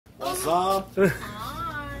What's up?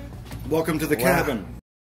 Hi. Welcome to the cabin.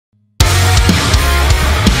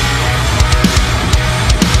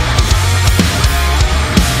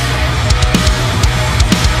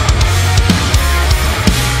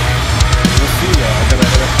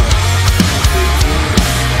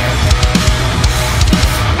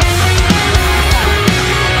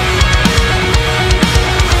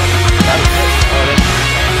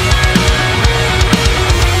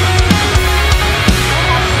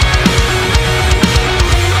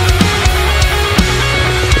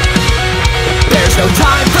 No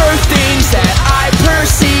time for things that I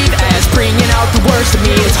perceive as bringing out the worst of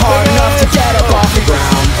me. It's hard enough to get up off the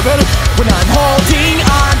ground when I'm holding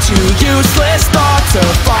on to useless thoughts of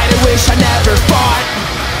fight I wish I never fought.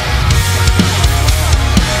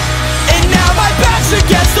 And now my back's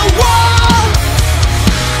against the wall.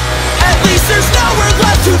 At least there's nowhere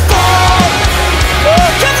left to fall.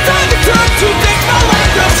 Cause time to turn to fix my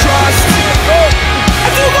lack of trust. I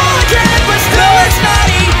do all I can, but still it's not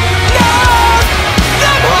enough.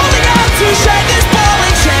 I'm holding on to shed this ball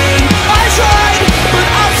and chain. I tried, but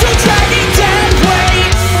I'm still dragging dead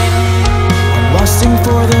weight. I'm lusting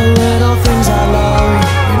for the little things I love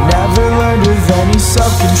and never learned of any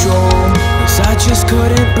self-control. Cause I just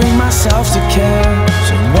couldn't bring myself to care.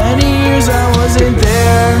 So many years I wasn't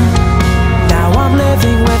there. Now I'm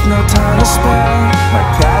living with no time to spare. My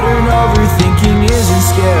pattern overthinking isn't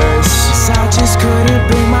scarce. Cause I just couldn't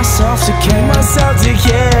bring myself to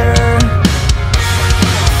care.